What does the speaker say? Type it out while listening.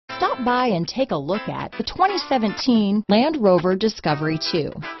Stop by and take a look at the 2017 Land Rover Discovery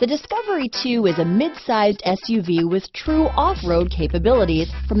 2. The Discovery 2 is a mid-sized SUV with true off-road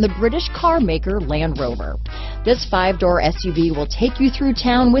capabilities from the British car maker Land Rover. This 5-door SUV will take you through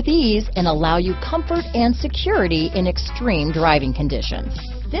town with ease and allow you comfort and security in extreme driving conditions.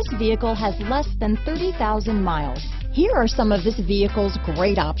 This vehicle has less than 30,000 miles. Here are some of this vehicle's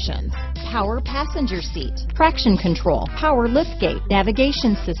great options: power passenger seat, traction control, power liftgate,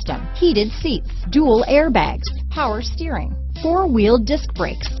 navigation system, heated seats, dual airbags, power steering, 4-wheel disc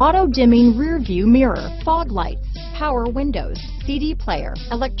brakes, auto-dimming rear view mirror, fog lights, power windows, CD player,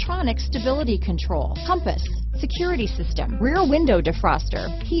 electronic stability control, compass, security system, rear window defroster,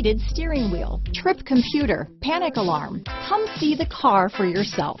 heated steering wheel, trip computer, panic alarm. Come see the car for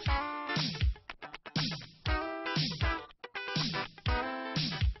yourself.